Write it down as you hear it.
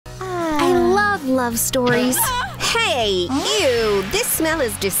love love stories. Hey, ew, this smell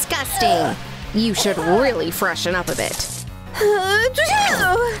is disgusting. You should really freshen up a bit. Hey,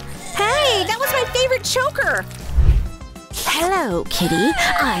 that was my favorite choker. Hello, kitty.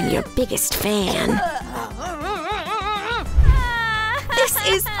 I'm your biggest fan. This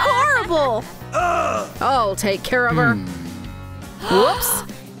is horrible. I'll take care of her. Whoops.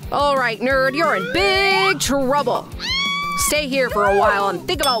 All right, nerd, you're in big trouble. Stay here for a while and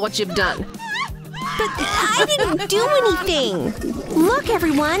think about what you've done. But I didn't do anything. Look,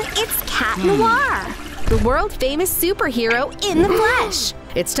 everyone, it's Cat Noir, the world-famous superhero in the flesh.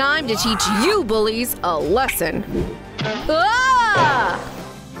 It's time to teach you bullies a lesson. Ah!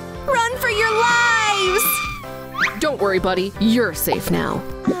 Run for your lives! Don't worry, buddy. You're safe now.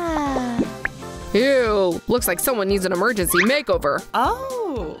 Ew, looks like someone needs an emergency makeover.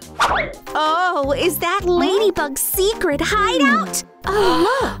 Oh! Oh, is that Ladybug's secret hideout?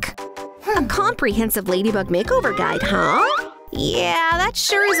 Oh, look! A comprehensive Ladybug makeover guide, huh? Yeah, that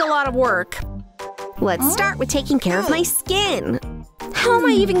sure is a lot of work. Let's start with taking care of my skin. How am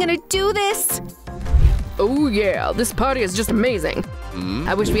I even gonna do this? Oh yeah, this party is just amazing.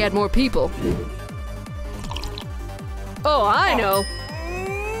 I wish we had more people. Oh, I know.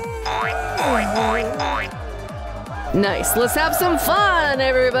 Nice, let's have some fun,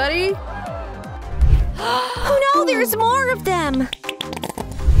 everybody! Oh no, there's more of them!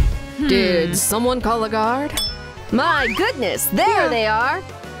 Did someone call a guard? My goodness, there they are!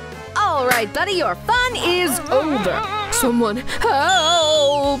 All right, buddy, your fun is over! Someone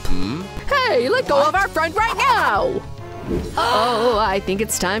help! Hey, let go of our friend right now! Oh, I think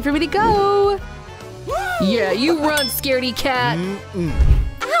it's time for me to go! Yeah, you run, scaredy cat!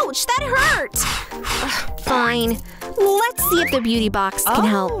 Ouch, that hurt! Fine. Let's see if the beauty box can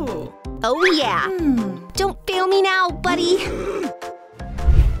help. Oh, yeah. Don't fail me now, buddy.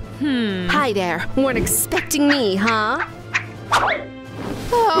 Hi there. Weren't expecting me, huh?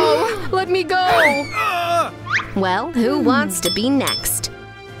 Oh, let me go. Well, who wants to be next?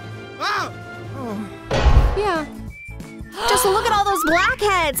 Yeah. Just look at all those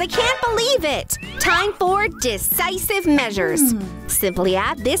blackheads! I can't believe it! Time for decisive measures. Simply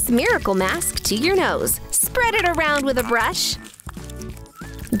add this miracle mask to your nose. Spread it around with a brush.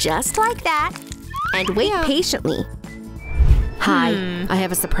 Just like that. And wait patiently. Hi, I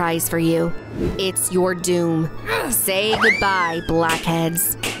have a surprise for you. It's your doom. Say goodbye,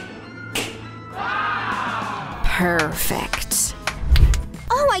 blackheads. Perfect.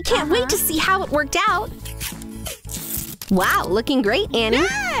 Oh, I can't wait to see how it worked out. Wow, looking great, Annie.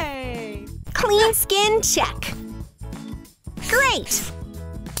 Yay! Clean skin check. Great.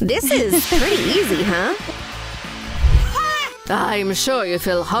 This is pretty easy, huh? I'm sure you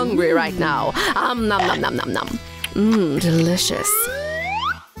feel hungry right now. Nom nom nom nom nom. Delicious.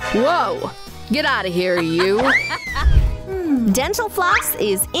 Whoa, get out of here, you. Dental floss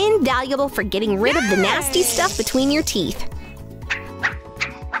is invaluable for getting rid of the nasty stuff between your teeth.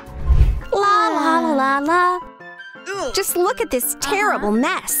 La la la la la. Just look at this terrible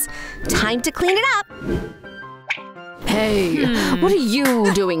mess. Time to clean it up. Hey, what are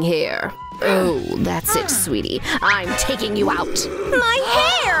you doing here? Oh, that's it, sweetie. I'm taking you out.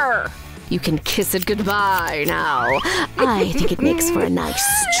 My hair! You can kiss it goodbye now. I think it makes for a nice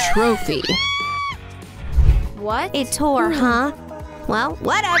trophy. What? It tore, huh? Well,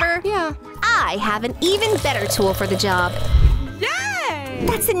 whatever. Yeah. I have an even better tool for the job. Yay!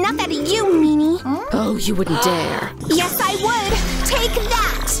 That's enough out of you, meanie. Oh, you wouldn't dare. Yes, I would. Take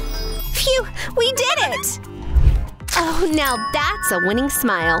that. Phew, we did it. Oh, now that's a winning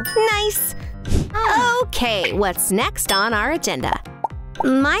smile. Nice. Okay, what's next on our agenda?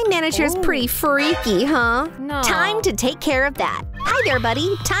 My manicure pretty freaky, huh? No. Time to take care of that. Hi there,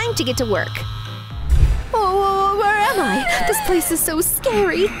 buddy. Time to get to work. Oh, where am I? This place is so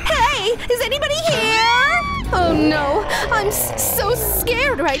scary. Hey, is anybody here? Oh no, I'm so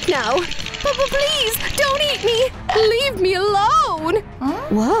scared right now. But please, don't eat me. Leave me alone.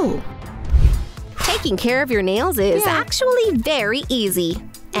 Whoa. Taking care of your nails is actually very easy.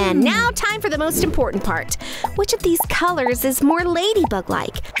 And now time for the most important part. Which of these colors is more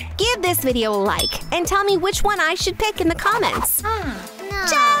Ladybug-like? Give this video a like and tell me which one I should pick in the comments.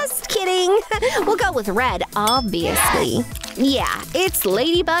 Just kidding. We'll go with red, obviously. Yeah, it's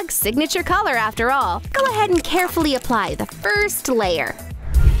Ladybug's signature color after all. Go ahead and carefully apply the first layer.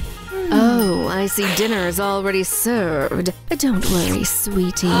 Oh, I see dinner is already served. Don't worry,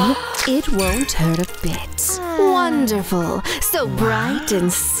 sweetie. It won't hurt a bit. Wonderful. So bright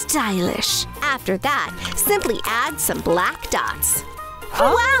and stylish. After that, simply add some black dots.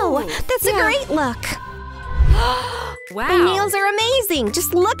 Wow, that's a great look. Wow. My nails are amazing.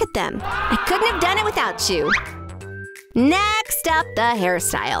 Just look at them. I couldn't have done it without you. Next up, the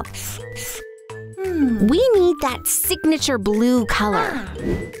hairstyle. We need that signature blue color.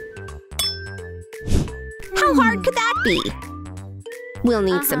 How hard could that be? We'll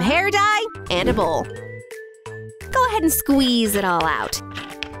need some hair dye and a bowl. Go ahead and squeeze it all out.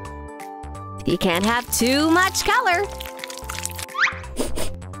 You can't have too much color.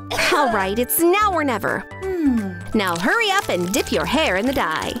 All right, it's now or never. Now hurry up and dip your hair in the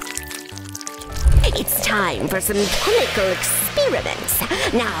dye. It's time for some chemical experiments.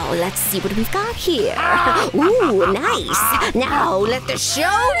 Now, let's see what we've got here. Ooh, nice. Now, let the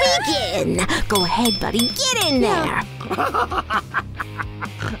show begin. Go ahead, buddy. Get in there.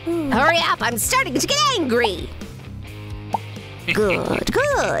 Hurry up. I'm starting to get angry. Good,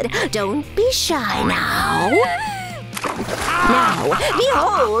 good. Don't be shy now. Now,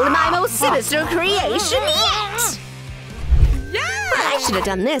 behold my most sinister creation yet. I should have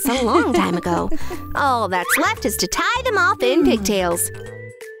done this a long time ago. All that's left is to tie them off in pigtails.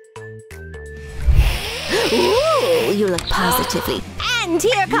 Ooh, you look positively. And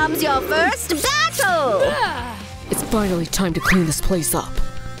here comes your first battle! It's finally time to clean this place up.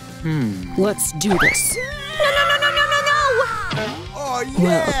 Let's do this. No, no, no, no, no, no, no! Oh, yeah!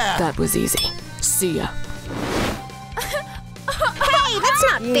 Well, that was easy. See ya. Hey, that's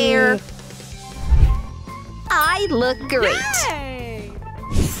not fair! I look great. Yay.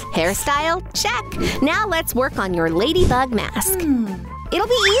 Hairstyle? Check. Now let's work on your Ladybug mask. It'll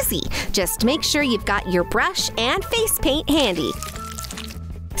be easy. Just make sure you've got your brush and face paint handy.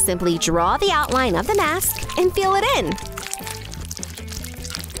 Simply draw the outline of the mask and fill it in.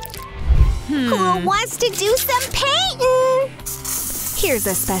 Who wants to do some painting? Here's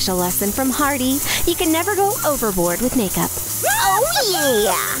a special lesson from Hardy. You can never go overboard with makeup. Oh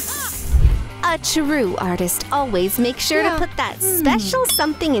yeah! A true artist always makes sure to put that special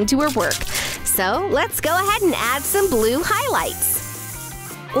something into her work. So let's go ahead and add some blue highlights.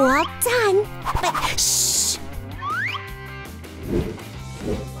 Well done, but shh!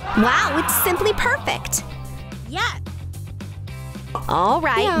 Wow, it's simply perfect. Yeah. All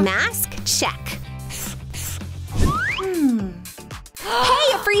right, mask, check.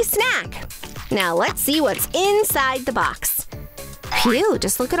 Hey, a free snack! Now let's see what's inside the box. Phew,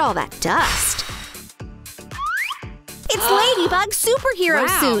 just look at all that dust. It's Ladybug's superhero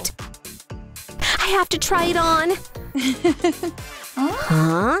suit. I have to try it on.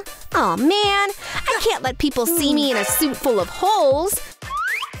 Huh? Oh man, I can't let people see me in a suit full of holes.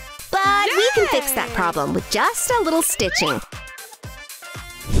 But we can fix that problem with just a little stitching.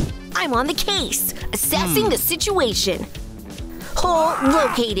 I'm on the case, assessing the situation. Hole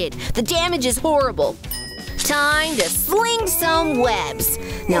located. The damage is horrible. Time to sling some webs.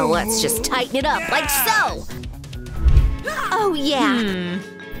 Now let's just tighten it up like so. Oh yeah.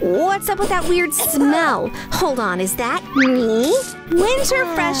 What's up with that weird smell? Hold on, is that me? Winter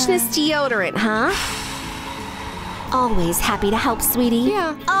freshness deodorant, huh? Always happy to help, sweetie.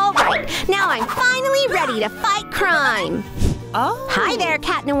 Yeah. All right, now I'm finally ready to fight crime. Oh. Hi there,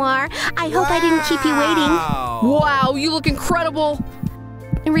 Cat Noir. I hope I didn't keep you waiting. Wow, you look incredible.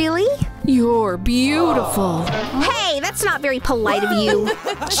 Really? You're beautiful. Hey, that's not very polite of you.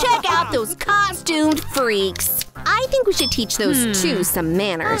 Check out those costumed freaks. I think we should teach those two some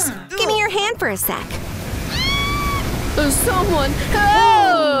manners. Give me your hand for a sec. Someone.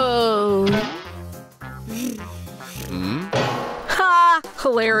 Oh! Ha!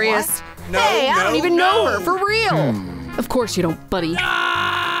 Hilarious. No, hey, I don't no, even know no. her for real. Of course you don't, buddy.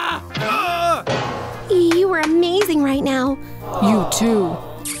 You were amazing right now. You too.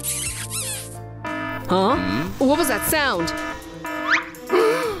 Huh? What was that sound?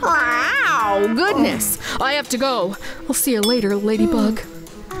 Wow, goodness. I have to go. I'll see you later, Ladybug.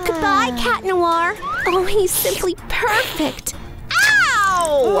 Goodbye, Cat Noir. Oh, he's simply perfect.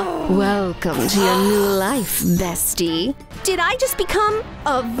 Ow! Welcome to your new life, bestie. Did I just become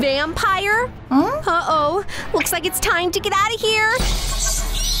a vampire? Uh-oh. Looks like it's time to get out of here.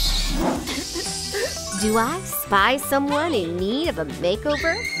 Do I spy someone in need of a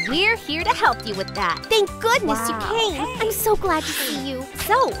makeover? We're here to help you with that. Thank goodness you came. I'm so glad to see you.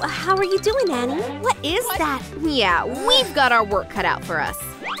 So, how are you doing, Annie? What is that? Yeah, we've got our work cut out for us.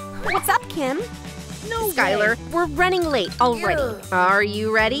 What's up, Kim? No, Skylar, we're running late already. Are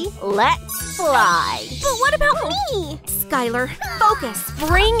you ready? Let's fly. But what about me? Skylar, focus.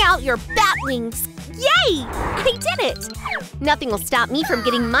 Bring out your bat wings. Yay! I did it. Nothing will stop me from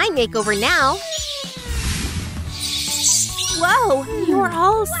getting my makeover now. Whoa, you're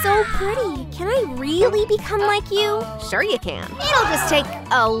all so pretty. Can I really become like you? Sure you can. It'll just take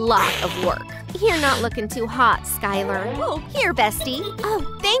a lot of work. You're not looking too hot, Skylar. Oh, here, bestie.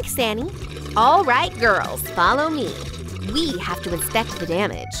 Oh, thanks, Annie. All right, girls, follow me. We have to inspect the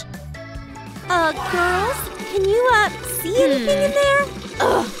damage. Girls, can you, see anything in there?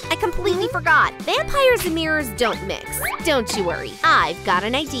 Ugh, I completely forgot. Vampires and mirrors don't mix. Don't you worry, I've got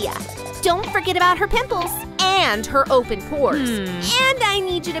an idea. Don't forget about her pimples and her open pores. And I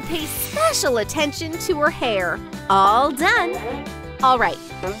need you to pay special attention to her hair. All done. All right,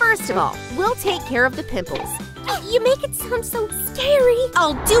 first of all, we'll take care of the pimples. You make it sound so scary.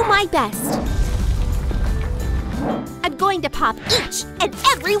 I'll do my best. I'm going to pop each and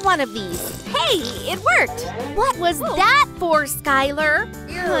every one of these. Hey, it worked. What was that for, Skylar?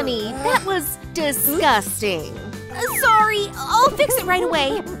 Honey, that was disgusting. Sorry, I'll fix it right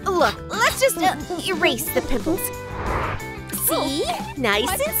away. Look, let's just erase the pimples. See?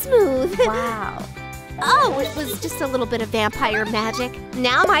 Nice and smooth. Wow. Oh, it was just a little bit of vampire magic.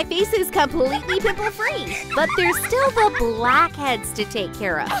 Now my face is completely pimple-free. But there's still the blackheads to take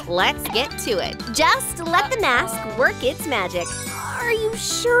care of. Let's get to it. Just let the mask work its magic. Are you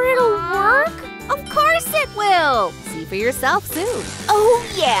sure it'll work? Of course it will. See for yourself soon. Oh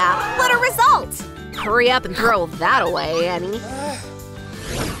yeah, what a result. Hurry up and throw that away, Annie.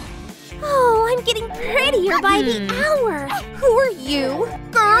 Oh, I'm getting prettier by the hour. Who are you?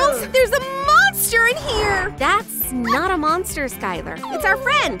 Girls, there's a monster in here. That's not a monster, Skylar. It's our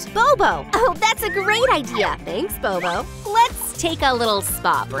friend, Bobo. Oh, that's a great idea. Thanks, Bobo. Let's take a little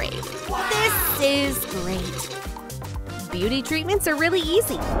spa break. This is great. Beauty treatments are really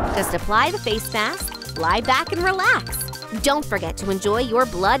easy. Just apply the face mask, lie back and relax. Don't forget to enjoy your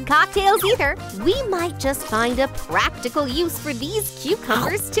blood cocktails either. We might just find a practical use for these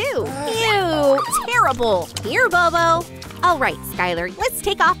cucumbers too. Ew, terrible. Here, Bobo. All right, Skylar, let's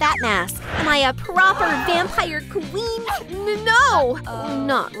take off that mask. Am I a proper vampire queen? No,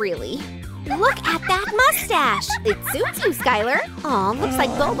 not really. Look at that mustache. It suits you, Skylar. Aw, looks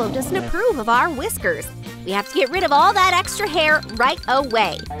like Bobo doesn't approve of our whiskers. We have to get rid of all that extra hair right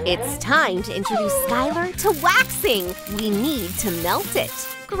away. It's time to introduce Skylar to waxing. We need to melt it.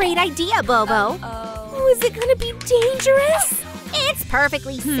 Great idea, Bobo. Oh, is it gonna be dangerous? It's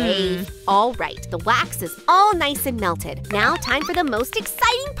perfectly safe. All right, the wax is all nice and melted. Now time for the most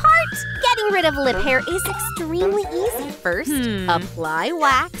exciting part. Getting rid of lip hair is extremely easy. First, apply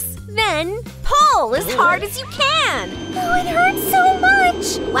wax. Then, pull as hard as you can. Oh, it hurts so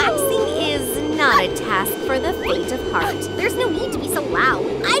much. Waxing is not a task for the faint of heart. There's no need to be so loud.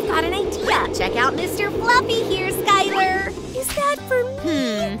 I've got an idea. Check out Mr. Fluffy here, Skylar. Is that for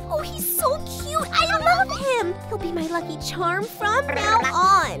me? Oh, he's so cute. I love him. He'll be my lucky charm from now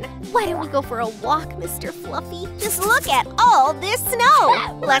on. Why don't we go for a walk, Mr. Fluffy? Just look at all this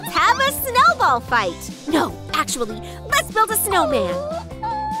snow. Let's have a snowball fight. No, actually, let's build a snowman.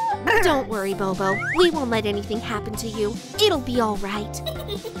 Don't worry, Bobo. We won't let anything happen to you. It'll be all right.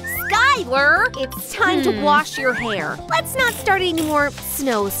 Skylar, it's time to wash your hair. Let's not start any more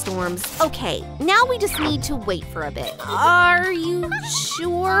snowstorms. Okay, now we just need to wait for a bit. Are you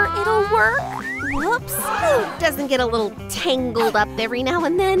sure it'll work? Whoops. Who doesn't get a little tangled up every now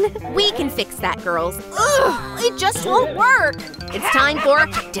and then? We can fix that, girls. Ugh, it just won't work. It's time for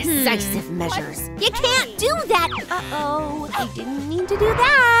decisive measures. You can't do that. Uh-oh, I didn't mean to do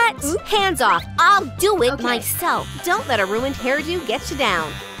that. Hands off. I'll do it myself. Don't let a ruined hairdo get you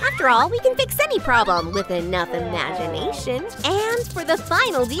down. After all, we can fix any problem with enough imagination. And for the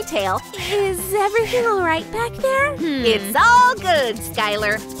final detail, is everything all right back there? It's all good,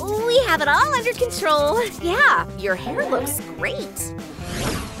 Skylar. We have it all under control. Yeah, your hair looks great.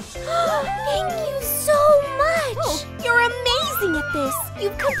 Thank you so much. Oh, you're amazing at this.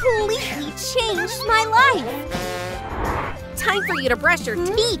 You've completely changed my life. Time for you to brush your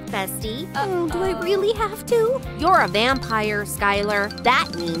teeth, bestie. Oh, do I really have to? You're a vampire, Skylar.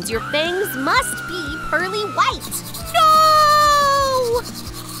 That means your fangs must be pearly white. No!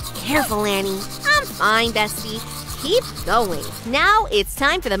 Careful, Annie. I'm fine, bestie. Keep going. Now it's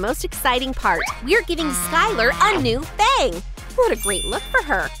time for the most exciting part. We're giving Skylar a new fang. What a great look for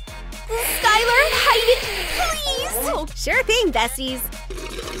her. Skylar, hide it, please. Oh, sure thing, besties.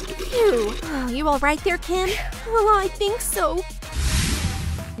 Phew. Oh, you all right there, Kim? Well, I think so.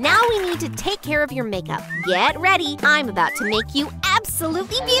 Now we need to take care of your makeup. Get ready. I'm about to make you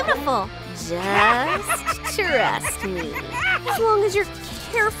absolutely beautiful. Just trust me. As long as you're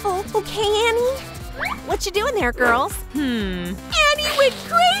careful. Okay, Annie? What you doing there, girls? Annie went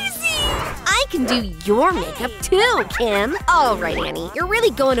crazy! I can do your makeup too, Kim. All right, Annie. You're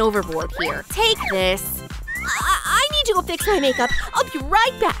really going overboard here. Take this. I need to go fix my makeup. I'll be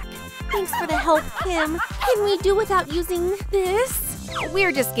right back. Thanks for the help, Kim. Can we do without using this?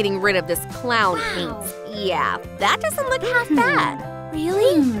 We're just getting rid of this clown paint. Yeah, that doesn't look half bad.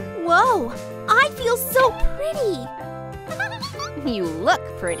 Really? Whoa, I feel so pretty. You look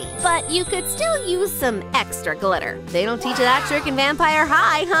pretty, but you could still use some extra glitter. They don't teach you that trick in Vampire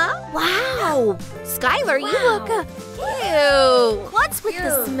High, huh? Wow. Skylar, you look… Ew! What's with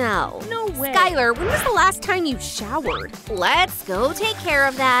the smell? No way. Skylar, when was the last time you showered? Let's go take care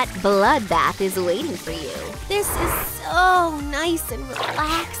of that. Bloodbath is waiting for you. This is so nice and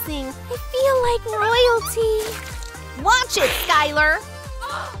relaxing. I feel like royalty. Watch it, Skylar!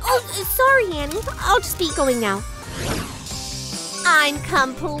 Oh, sorry, Annie. I'll just be going now. I'm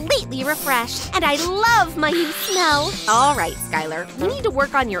completely refreshed, and I love my new smell. All right, Skylar, we need to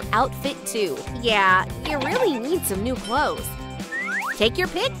work on your outfit too. Yeah, you really need some new clothes. Take your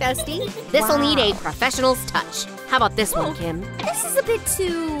pick, Dusty. This'll need a professional's touch. How about this one, Kim? This is a bit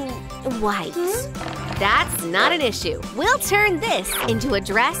too… white. That's not an issue. We'll turn this into a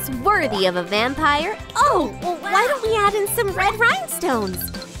dress worthy of a vampire. Oh, well, why don't we add in some red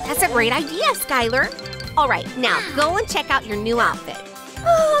rhinestones? That's a great idea, Skylar. All right, now go and check out your new outfit.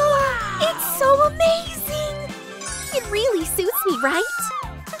 Oh, it's so amazing! It really suits me, right?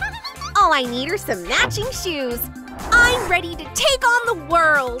 All I need are some matching shoes. I'm ready to take on the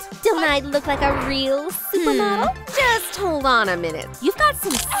world. Don't I look like a real supermodel? Just hold on a minute. You've got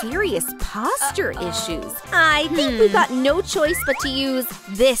some serious posture issues. I think we've got no choice but to use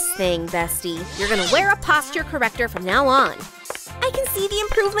this thing, Bestie. You're gonna wear a posture corrector from now on. I can see the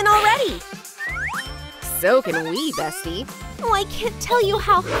improvement already. So can we, Bestie. Oh, I can't tell you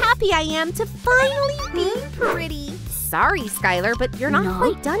how happy I am to finally be pretty. Sorry, Skylar, but you're not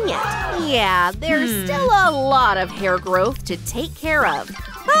quite done yet. Yeah, there's still a lot of hair growth to take care of.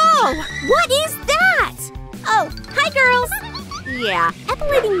 Oh, what is that? Oh, hi, girls. Yeah,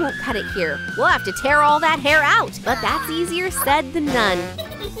 epilating won't cut it here. We'll have to tear all that hair out, but that's easier said than done.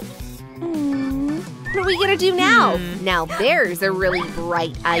 What are we gonna do now? Now there's a really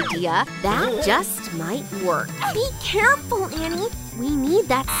bright idea. That just might work. Be careful, Annie. We need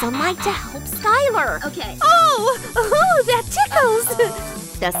that sunlight to help Skylar. Okay. Oh, that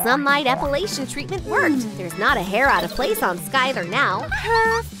tickles. The sunlight epilation treatment worked. There's not a hair out of place on Skylar now.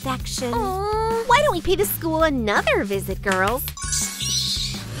 Perfection. Why don't we pay the school another visit, girls?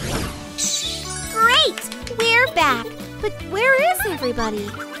 Great, we're back. But where is everybody?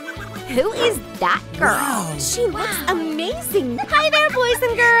 Who is that girl? Wow. She looks amazing. Hi there, boys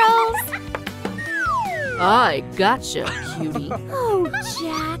and girls. I gotcha, cutie. Oh,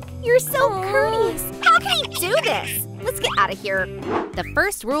 Jack, you're so courteous. How can you do this? Let's get out of here. The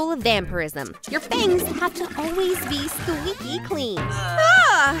first rule of vampirism. Your fangs have to always be squeaky clean.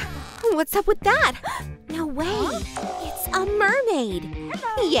 What's up with that? No way. It's a mermaid.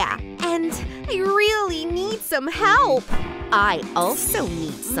 Yeah, and I really need some help. I also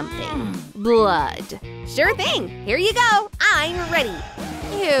need something. Blood. Sure thing. Here you go. I'm ready.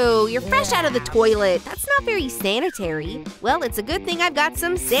 Ew, you're fresh out of the toilet. That's not very sanitary. Well, it's a good thing I've got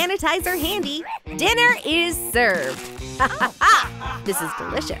some sanitizer handy. Dinner is served. This is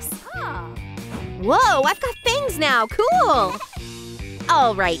delicious. Whoa, I've got fangs now. Cool.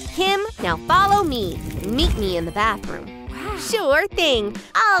 All right, Kim, now follow me. Meet me in the bathroom. Sure thing.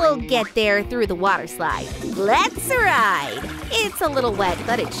 I'll get there through the water slide. Let's ride. It's a little wet,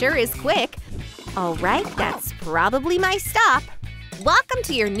 but it sure is quick. All right, that's probably my stop. Welcome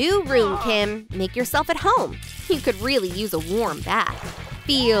to your new room, Kim. Make yourself at home. You could really use a warm bath.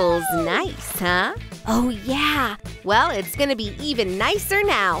 Feels nice, huh? Oh, yeah. Well, it's gonna be even nicer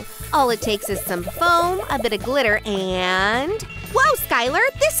now. All it takes is some foam, a bit of glitter, and… Whoa, Skylar,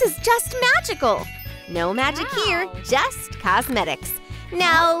 this is just magical. No magic here, just cosmetics.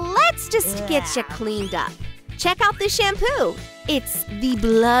 Now, let's just get you cleaned up. Check out this shampoo. It's the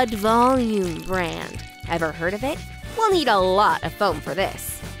Blood Volume brand. Ever heard of it? We'll need a lot of foam for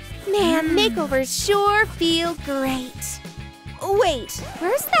this. Man, makeovers sure feel great. Wait,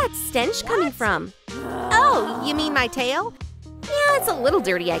 where's that stench coming from? Oh, you mean my tail? Yeah, it's a little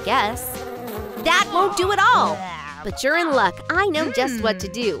dirty, I guess. That won't do it all. But you're in luck. I know just what to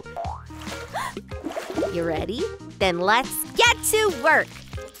do. You ready? Then let's get to work.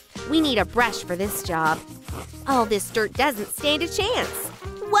 We need a brush for this job. All this dirt doesn't stand a chance.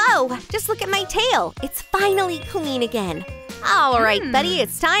 Whoa, just look at my tail. It's finally clean again. All right, buddy,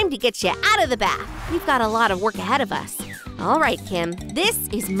 it's time to get you out of the bath. We've got a lot of work ahead of us. All right, Kim, this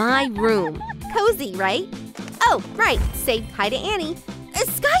is my room. Cozy, right? Oh, right, say hi to Annie.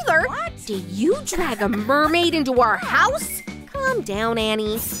 Skylar, did you drag a mermaid into our house? Calm down,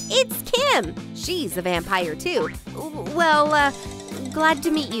 Annie. It's Kim. She's a vampire, too. Well, glad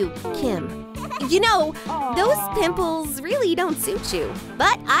to meet you, Kim. You know, those pimples really don't suit you.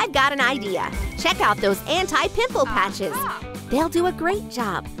 But I've got an idea. Check out those anti-pimple patches. They'll do a great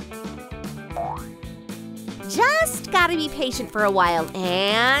job. Just gotta be patient for a while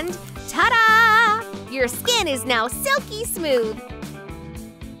and ta-da! Your skin is now silky smooth.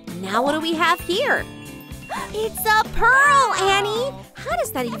 Now what do we have here? It's a pearl, Annie! How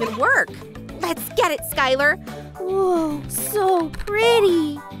does that even work? Let's get it, Skylar. Whoa, so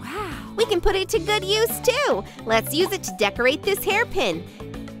pretty. Wow. We can put it to good use too. Let's use it to decorate this hairpin.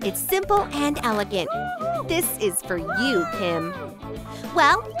 It's simple and elegant. This is for you, Kim.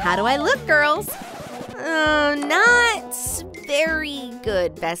 Well, how do I look, girls? Not very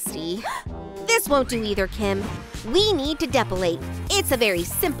good, bestie. This won't do either, Kim. We need to depilate. It's a very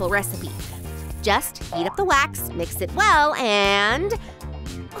simple recipe. Just heat up the wax, mix it well, and…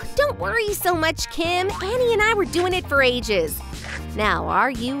 Don't worry so much, Kim. Annie and I were doing it for ages. Now,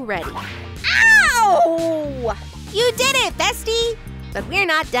 are you ready? Ow! You did it, bestie! But we're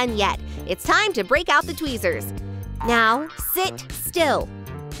not done yet. It's time to break out the tweezers. Now, sit still.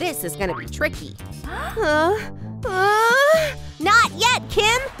 This is gonna be tricky. Not yet,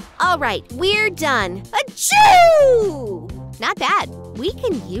 Kim! All right, we're done. Achoo! Not bad. We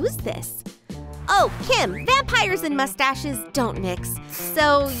can use this. Oh, Kim, vampires and mustaches don't mix,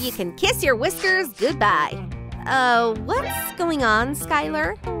 so you can kiss your whiskers goodbye. What's going on,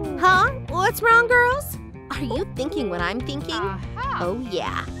 Skylar? Huh? What's wrong, girls? Are you thinking what I'm thinking? Oh,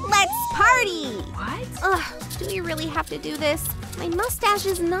 yeah. Let's party! What? Ugh, do we really have to do this? My mustache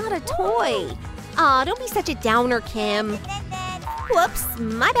is not a toy. Aw, don't be such a downer, Kim. Whoops,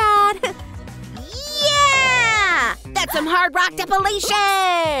 my bad. Yeah! That's some hard rock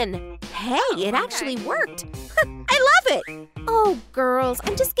depilation! Hey, it actually worked. I love it. Oh, girls,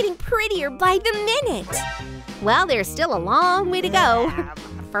 I'm just getting prettier by the minute. Well, there's still a long way to go.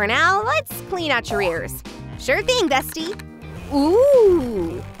 For now, let's clean out your ears. Sure thing, bestie.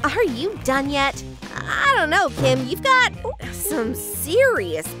 Ooh, are you done yet? I don't know, Kim. You've got some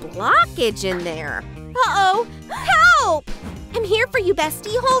serious blockage in there. Uh-oh, help! I'm here for you,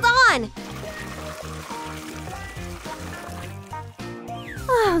 bestie. Hold on.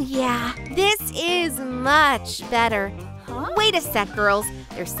 Oh, yeah, this is much better. Huh? Wait a sec, girls.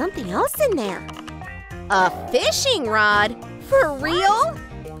 There's something else in there. A fishing rod? For real?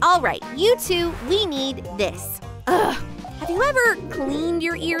 All right, you two, we need this. Ugh, have you ever cleaned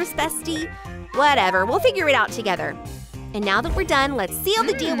your ears, bestie? Whatever, we'll figure it out together. And now that we're done, let's seal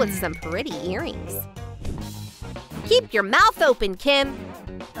the deal with some pretty earrings. Keep your mouth open, Kim.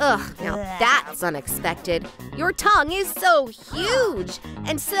 Ugh, now that's unexpected. Your tongue is so huge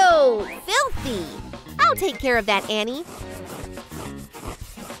and so filthy. I'll take care of that, Annie.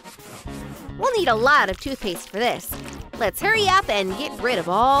 We'll need a lot of toothpaste for this. Let's hurry up and get rid of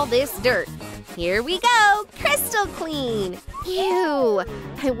all this dirt. Here we go, crystal clean. Ew,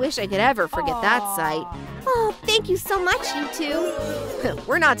 I wish I could ever forget that sight. Oh, thank you so much, you two.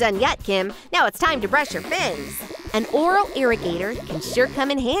 We're not done yet, Kim. Now it's time to brush your fins. An oral irrigator can sure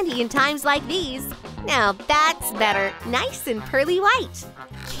come in handy in times like these. Now that's better, nice and pearly white.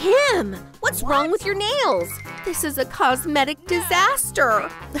 Kim, what's wrong with your nails? This is a cosmetic disaster.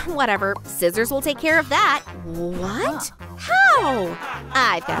 Whatever, scissors will take care of that. What? How?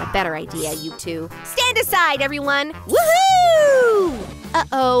 I've got a better idea, you two. Stand aside, everyone. Woohoo!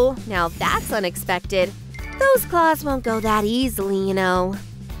 Uh-oh, now that's unexpected. Those claws won't go that easily, you know.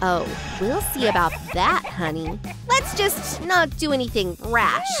 Oh, we'll see about that, honey. Let's just not do anything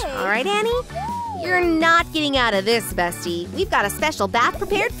rash, all right, Annie? You're not getting out of this, bestie. We've got a special bath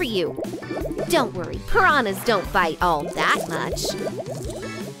prepared for you. Don't worry, piranhas don't bite all that much.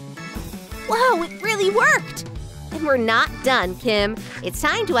 Whoa, it really worked! And we're not done, Kim. It's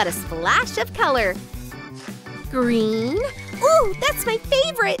time to add a splash of color. Green? Ooh, that's my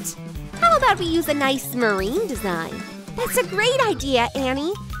favorite! How about we use a nice marine design? That's a great idea,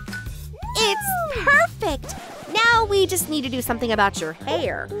 Annie. It's perfect! Now we just need to do something about your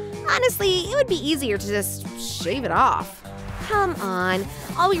hair. Honestly, it would be easier to just shave it off. Come on,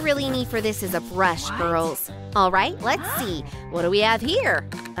 all we really need for this is a brush, girls. All right, let's see. What do we have here?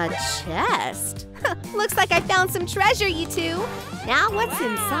 A chest. Looks like I found some treasure, you two. Now what's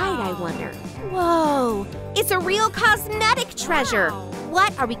inside, I wonder? Whoa, it's a real cosmetic treasure.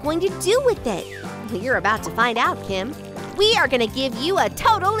 What are we going to do with it? Well, you're about to find out, Kim. We are gonna give you a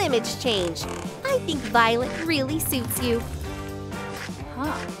total image change. I think violet really suits you.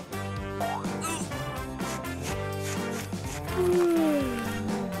 Huh.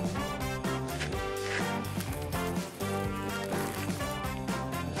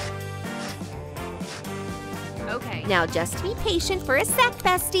 Okay. Now just be patient for a sec,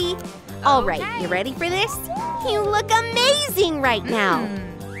 bestie. All right, you ready for this? You look amazing right now.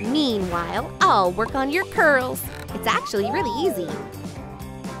 Meanwhile, I'll work on your curls. It's actually really easy.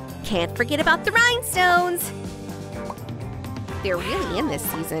 Can't forget about the rhinestones. They're really in this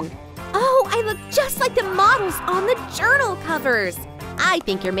season. Oh, I look just like the models on the journal covers. I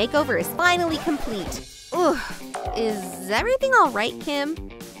think your makeover is finally complete. Ugh, is everything all right, Kim?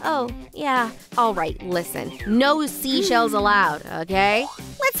 Oh, yeah. All right, listen. No seashells allowed, okay?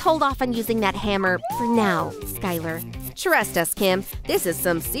 Let's hold off on using that hammer for now, Skylar. Trust us, Kim. This is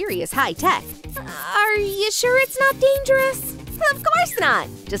some serious high tech. Are you sure it's not dangerous? Of course not.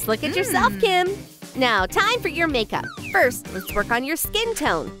 Just look at yourself, Kim. Now, time for your makeup. First, let's work on your skin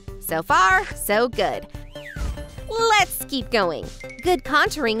tone. So far, so good. Let's keep going. Good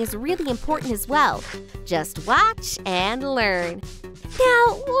contouring is really important as well. Just watch and learn.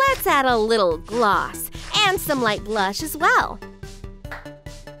 Now, let's add a little gloss and some light blush as well.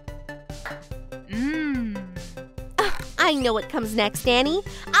 I know what comes next, Annie.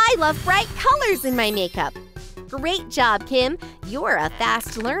 I love bright colors in my makeup. Great job, Kim. You're a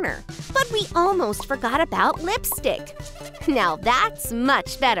fast learner. But we almost forgot about lipstick. Now that's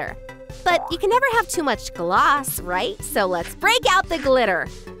much better. But you can never have too much gloss, right? So let's break out the glitter.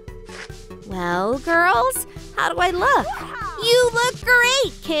 Well, girls, how do I look? You look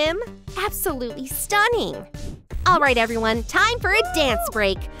great, Kim. Absolutely stunning. All right, everyone, time for a dance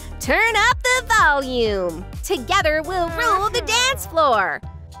break. Turn up the volume. Together, we'll rule the dance floor.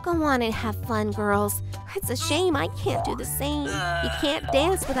 Go on and have fun, girls. It's a shame I can't do the same. You can't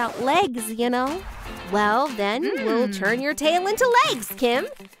dance without legs, you know. Well, then we'll turn your tail into legs, Kim.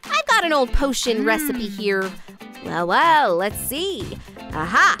 I've got an old potion recipe here. Well, let's see.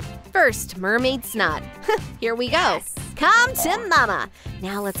 Aha! First, mermaid snot. Here we go. Come to mama.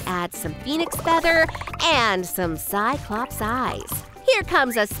 Now let's add some phoenix feather and some cyclops eyes. Here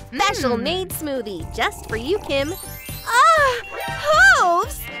comes a special made smoothie just for you, Kim.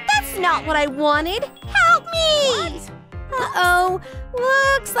 Hooves! That's not what I wanted. Help me! Uh-oh,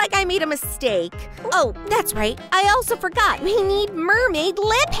 looks like I made a mistake. Oh, that's right. I also forgot we need mermaid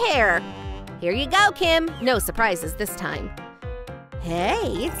lip hair. Here you go, Kim. No surprises this time. Hey,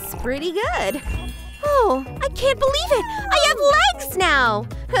 it's pretty good. Oh, I can't believe it. I have legs now.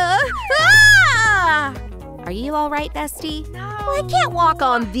 Are you all right, bestie? No. Well, I can't walk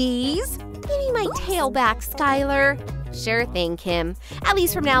on these. Give me my tail back, Skylar. Sure thing, Kim. At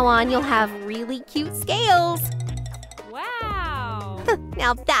least from now on, you'll have really cute scales. Wow!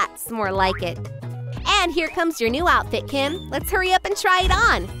 Now that's more like it. And here comes your new outfit, Kim. Let's hurry up and try it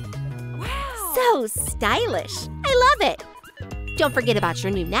on. Wow! So stylish. I love it. Don't forget about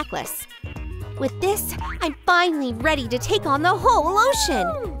your new necklace. With this, I'm finally ready to take on the whole ocean.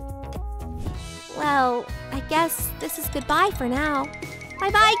 Well, I guess this is goodbye for now.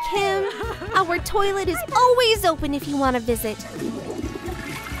 Bye-bye, Kim. Our toilet is always open if you want to visit.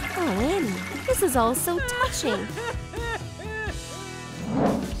 Oh, Annie, this is all so touching.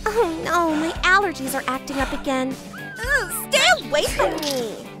 Oh no, my allergies are acting up again. Stay away from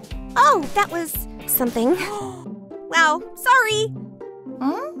me. Oh, that was something. Wow, sorry.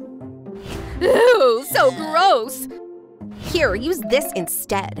 Ew, so gross. Here, use this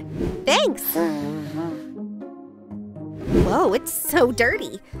instead. Thanks. Whoa, it's so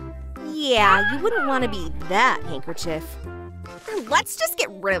dirty. Yeah, you wouldn't want to be that handkerchief. Let's just get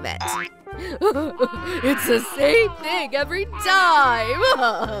rid of it. It's the same thing every time.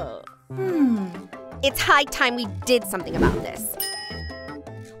 It's high time we did something about this.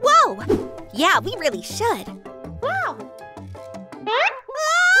 Whoa! Yeah, we really should. Wow!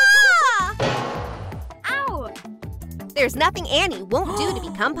 Ow! There's nothing Annie won't do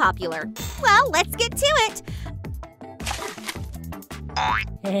to become popular. Well, let's get to it.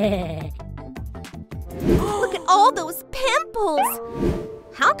 Look at all those pimples!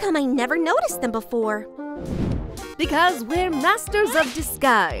 How come I never noticed them before? Because we're masters of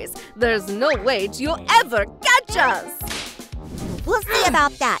disguise. There's no way you'll ever catch us. We'll see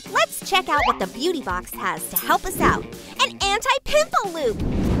about that. Let's check out what the beauty box has to help us out. An anti-pimple loop.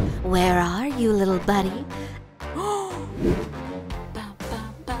 Where are you, little buddy?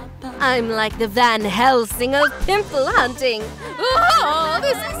 I'm like the Van Helsing of pimple hunting. Oh,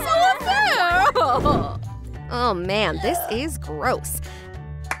 this is so unfair. Oh man, this is gross.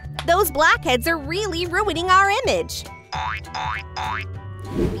 Those blackheads are really ruining our image.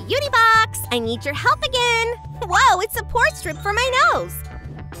 Beauty box, I need your help again. Whoa, it's a port strip for my nose.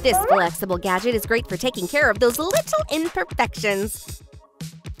 This flexible gadget is great for taking care of those little imperfections.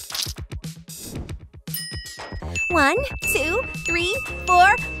 1, 2, 3,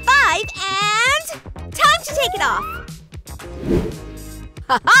 4, 5, and time to take it off.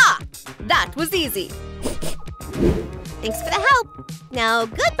 Ha-ha! That was easy. Thanks for the help. Now,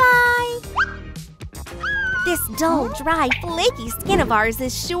 goodbye. This dull, dry, flaky skin of ours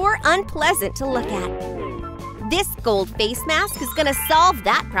is sure unpleasant to look at. This gold face mask is gonna solve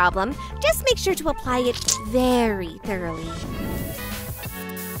that problem. Just make sure to apply it very thoroughly.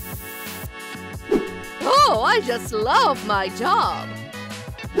 Oh, I just love my job.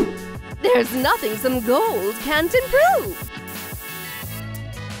 There's nothing some gold can't improve.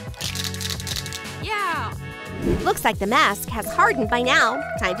 Yeah. Looks like the mask has hardened by now.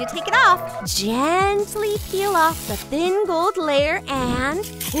 Time to take it off. Gently peel off the thin gold layer and…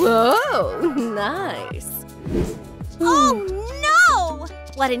 Whoa, nice. Oh no!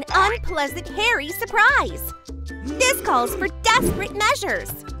 What an unpleasant, hairy surprise! This calls for desperate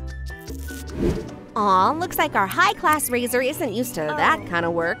measures. Aw, looks like our high-class razor isn't used to that kind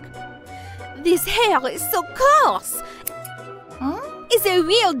of work. This hair is so coarse. It's a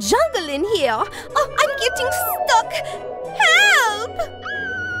real jungle in here. Oh, I'm getting stuck. Help!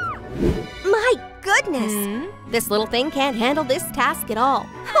 My goodness. This little thing can't handle this task at all.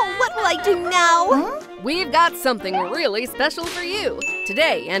 Oh, what will I do now? We've got something really special for you.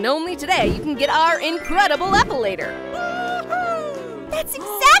 Today, and only today, you can get our incredible epilator. That's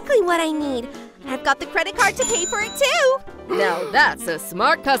exactly what I need. I've got the credit card to pay for it too. Now that's a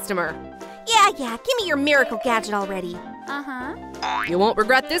smart customer. Yeah, give me your miracle gadget already. You won't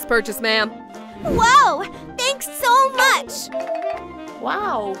regret this purchase, ma'am. Whoa, thanks so much.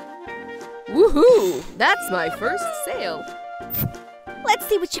 Wow. Woohoo! That's my first sale. Let's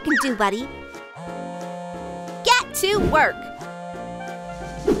see what you can do, buddy. Get to work.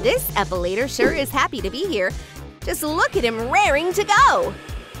 This epilator sure is happy to be here. Just look at him raring to go.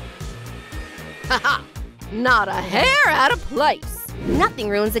 Haha! Not a hair out of place. Nothing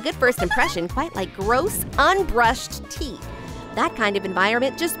ruins a good first impression quite like gross, unbrushed teeth. That kind of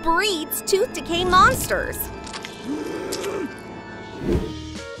environment just breeds tooth decay monsters.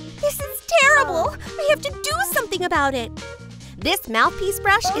 This is terrible. We have to do something about it. This mouthpiece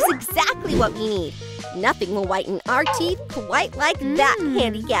brush is exactly what we need. Nothing will whiten our teeth quite like that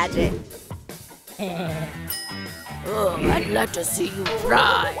handy gadget. Oh, I'd love to see you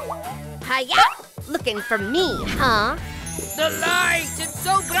try. Hiya! Looking for me, huh? The light! It's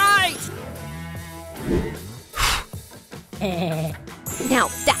so bright! Now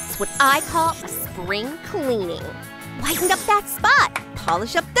that's what I call a spring cleaning. Whiten up that spot,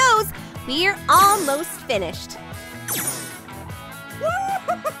 polish up those. We're almost finished.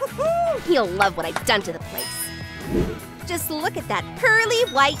 You'll love what I've done to the place. Just look at that pearly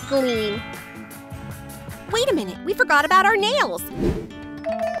white gleam. Wait a minute, we forgot about our nails.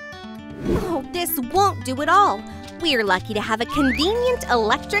 Oh, this won't do at all. We're lucky to have a convenient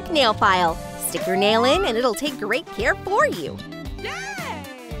electric nail file. Stick your nail in and it'll take great care for you. Yay!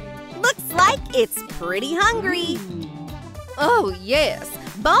 Looks like it's pretty hungry. Oh, yes.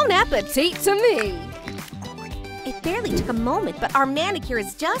 Bon appetit to me. It barely took a moment, but our manicure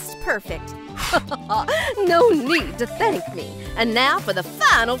is just perfect. No need to thank me. And now for the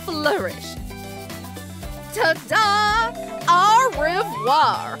final flourish. Ta-da! Au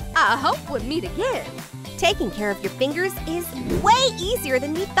revoir. I hope we'll meet again. Taking care of your fingers is way easier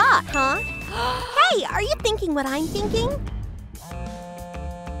than we thought, huh? Hey, are you thinking what I'm thinking?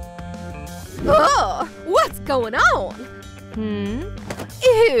 Oh, what's going on?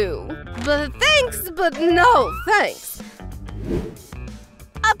 Ew. But thanks, but no thanks.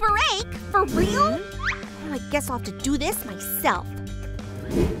 A break? For real? I guess I'll have to do this myself.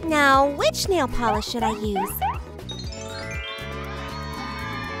 Now, which nail polish should I use?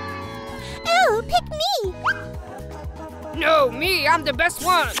 Ooh, pick me! No, me, I'm the best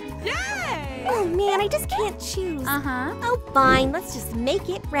one. Yay! Oh man, I just can't choose. Oh fine, let's just make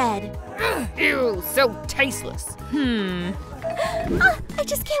it red. Ew, so tasteless. I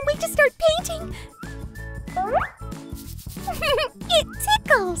just can't wait to start painting. It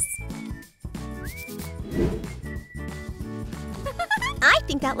tickles. I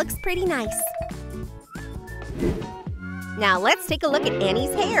think that looks pretty nice. Now let's take a look at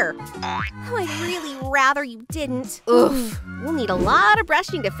Annie's hair. Oh, I'd really rather you didn't. Oof. We'll need a lot of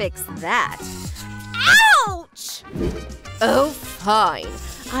brushing to fix that. Ouch! Oh, fine.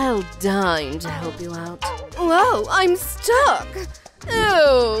 I'll dine to help you out. Whoa, I'm stuck.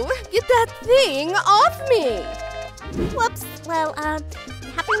 Ew, get that thing off me. Whoops. Well,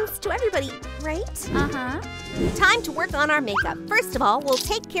 happens to everybody, right? Time to work on our makeup. First of all, we'll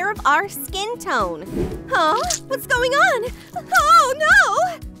take care of our skin tone. Huh? What's going on? Oh,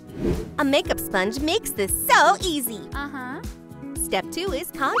 no! A makeup sponge makes this so easy. Step 2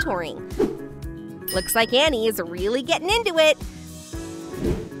 is contouring. Looks like Annie is really getting into it.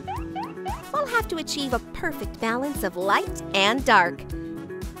 we'll have to achieve a perfect balance of light and dark.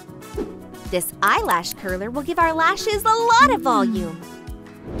 This eyelash curler will give our lashes a lot of volume.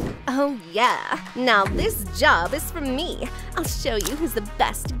 Oh yeah, now this job is for me. I'll show you who's the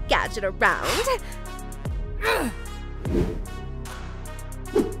best gadget around.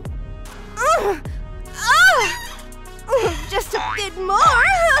 Just a bit more.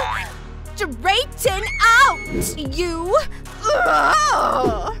 Straighten out, you.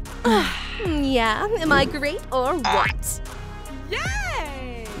 Yeah, am I great or what?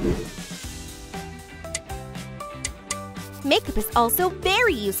 Yay! Makeup is also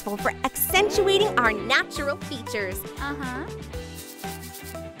very useful for accentuating our natural features. Uh-huh.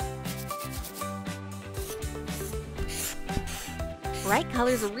 Bright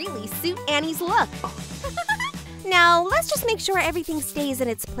colors really suit Annie's look. Now, let's just make sure everything stays in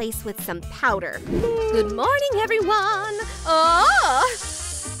its place with some powder. Good morning, everyone. Oh!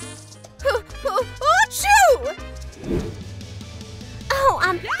 Achoo! Oh,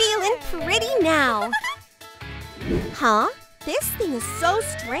 I'm feeling pretty now. Huh? This thing is so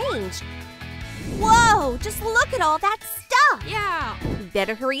strange. Whoa, just look at all that stuff. Yeah.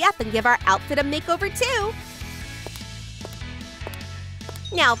 Better hurry up and give our outfit a makeover too.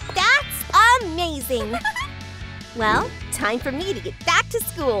 Now that's amazing. Well, time for me to get back to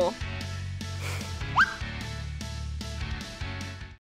school.